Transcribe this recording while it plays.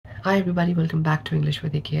Hi everybody, welcome back to English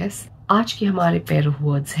with AKS। आज की हमारे पेयर ऑफ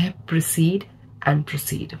वर्ड्स है precede and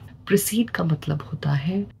proceed। Precede का मतलब होता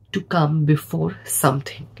है to come before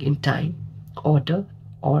something in time, order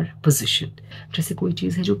और position। जैसे कोई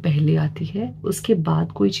चीज है जो पहले आती है, उसके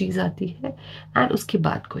बाद कोई चीज आती है एंड उसके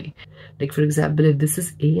बाद कोई। Like for example, if this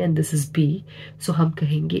is A and this is B, so हम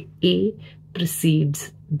कहेंगे A precedes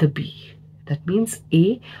the B। That means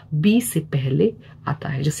A B से पहले आता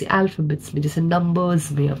है। जैसे अल्फाबेट्स में, जैसे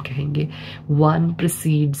नंबर्स में आप कहेंगे 1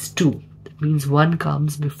 precedes 2, that means 1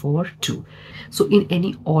 comes before 2। So in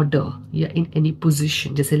any order या इन एनी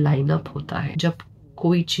पोजिशन, जैसे लाइनअप होता है, जब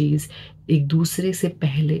कोई चीज एक दूसरे से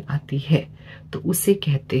पहले आती है तो उसे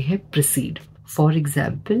कहते हैं precede. For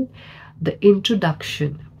example, the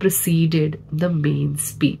introduction preceded the main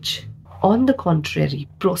speech. On the contrary,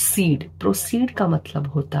 proceed, proceed का मतलब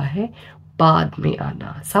होता है बाद में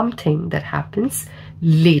आना, something that happens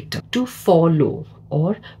later, to follow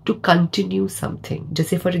और to continue something।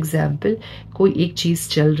 जैसे फॉर एग्जाम्पल, कोई एक चीज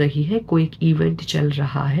चल रही है, कोई एक इवेंट चल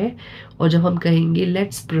रहा है, और जब हम कहेंगे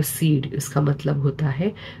लेट्स प्रोसीड, इसका मतलब होता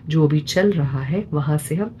है जो अभी चल रहा है वहां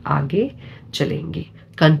से हम आगे चलेंगे,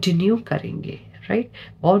 कंटिन्यू करेंगे, right?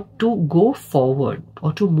 Or to go forward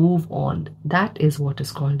or to move on, that is what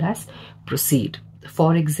is called as proceed।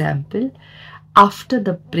 For example, after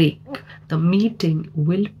the break the meeting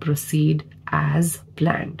will proceed as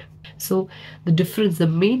planned। So the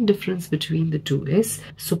main difference between the two is,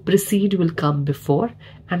 so precede will come before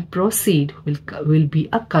and proceed will be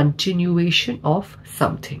a continuation of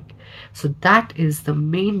something। So that is the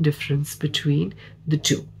main difference between the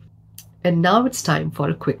two। And now it's time for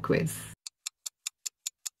a quick quiz।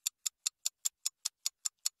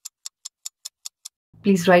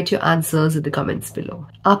 Please right your answers in the comments below.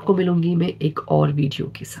 आपको मिलूंगी मैं एक और video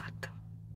के साथ।